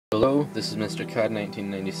Hello, this is Mr. Cod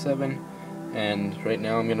 1997, and right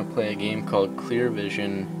now I'm going to play a game called Clear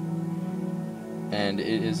Vision, and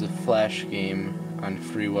it is a Flash game on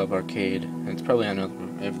Free Web Arcade, and it's probably on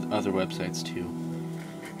other websites too,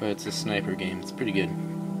 but it's a sniper game. It's pretty good.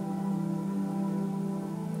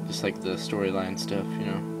 Just like the storyline stuff, you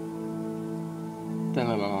know.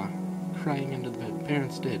 Crying into the bed.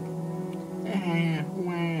 Parents dead.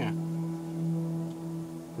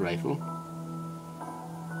 Rifle.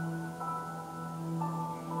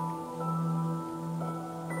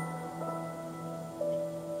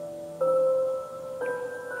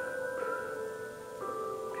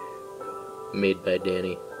 Made by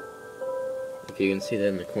Danny. If you can see that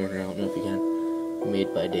in the corner, I don't know if you can.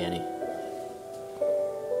 Made by Danny.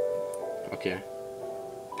 Okay.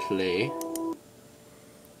 Play.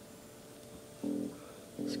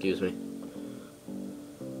 Excuse me.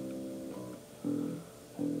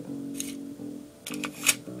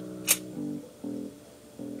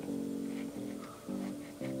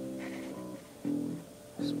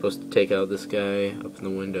 Supposed to take out this guy up in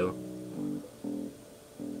the window.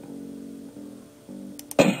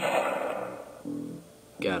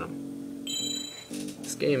 Got him.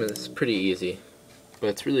 This game is pretty easy,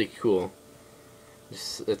 but it's really cool.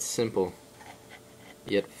 It's simple,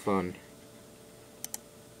 yet fun.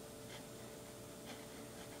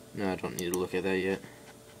 No, I don't need to look at that yet.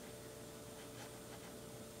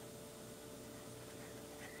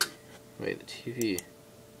 Wait, the TV.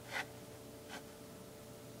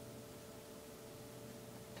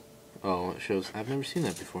 Oh, it shows. I've never seen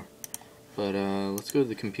that before. But let's go to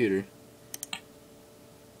the computer.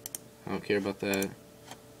 I don't care about that.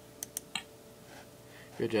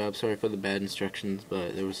 Good job. Sorry for the bad instructions,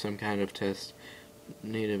 but there was some kind of test.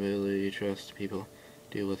 Need ability, trust people,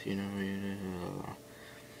 deal with, you know,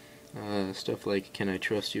 stuff like, can I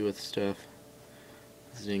trust you with stuff?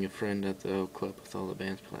 Visiting a friend at the old club with all the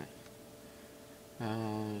bands playing.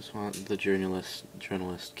 Just want the journalist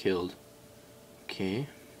killed. Okay.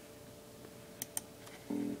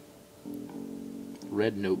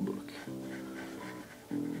 Red notebook.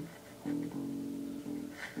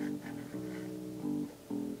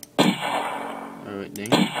 Alright, dang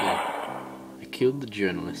it. Yeah. I killed the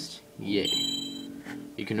journalist. Yay.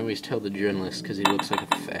 You can always tell the journalist because he looks like a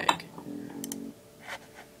fag.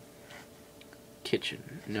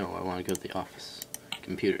 Kitchen. No, I want to go to the office.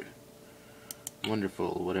 Computer.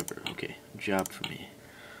 Wonderful, whatever. Okay, job for me.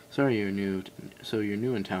 Sorry you're new. So you're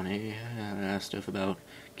new in town, eh? Stuff about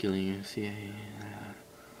killing you. See,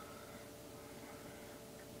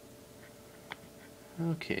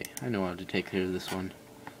 okay, I know how to take care of this one.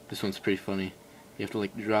 This one's pretty funny. You have to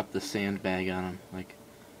like drop the sandbag on him, like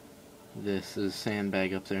this. There's a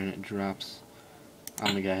sandbag up there, and it drops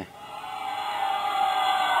on the guy.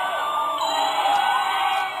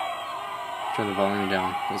 Turn the volume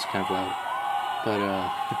down. It's kind of loud, but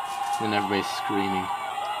then everybody's screaming.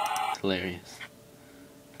 It's hilarious.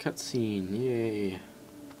 Cutscene, yay!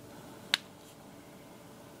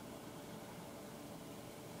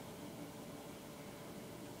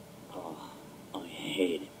 Oh, I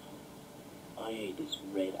hate him. I hate his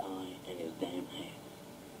red eye and his damn hair.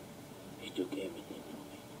 He took everything from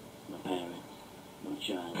me. My parents, my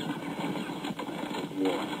childhood,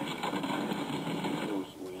 war.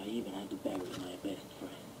 Those where I even had to bury my best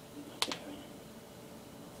friend, my parents.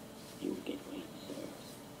 He will get what he deserves.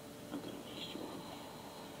 I'm gonna make sure of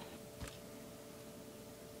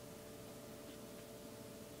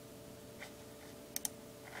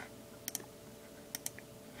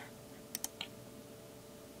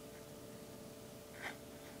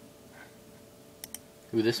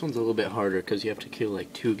that. Ooh, this one's a little bit harder because you have to kill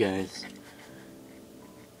like 2 guys.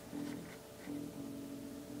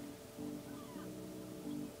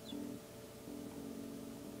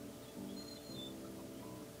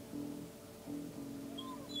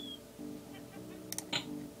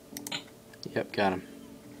 Yep, got him.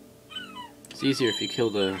 It's easier if you kill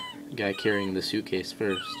the guy carrying the suitcase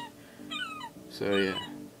first. So yeah.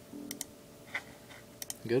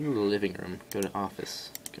 Go to the living room, go to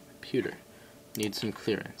office, computer. Need some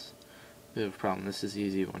clearance. Bit of a problem. This is the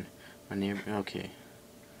easy one. My neighbor. Okay.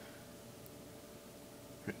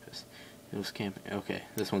 It was camping. Okay,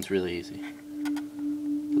 this one's really easy.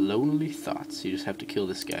 Lonely thoughts. You just have to kill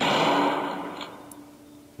this guy.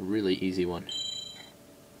 Really easy one.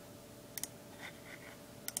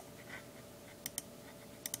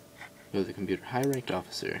 Go to the computer. High-ranked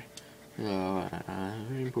officer.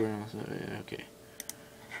 Very important. Okay.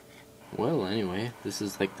 Well, anyway, this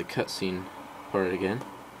is like the cutscene part again.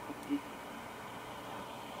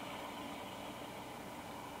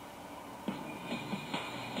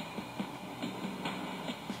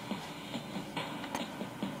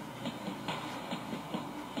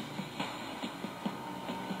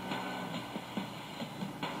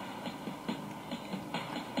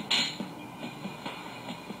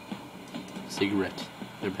 cigarette.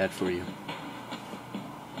 They're bad for you.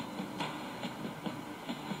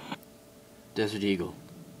 Desert Eagle.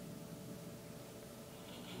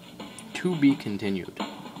 To be continued.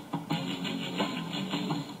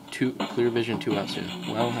 Clear Vision 2 out soon.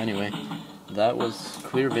 Well, anyway, that was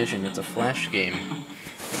Clear Vision. It's a Flash game.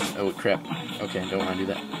 Oh, crap. Okay, don't want to do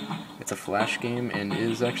that. It's a Flash game, and it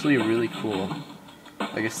is actually really cool.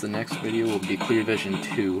 I guess the next video will be Clear Vision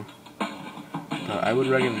 2. But I would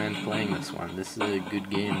recommend playing this one. This is a good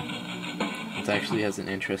game. It actually has an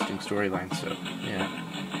interesting storyline, so, yeah.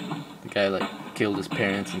 The guy, like, killed his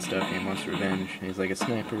parents and stuff, and he wants revenge. And he's like a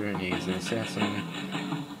sniper, and he's an assassin.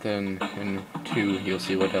 Then, in 2, you'll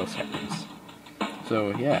see what else happens. So,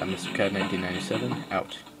 yeah, Mr. Cod 1997,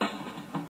 out.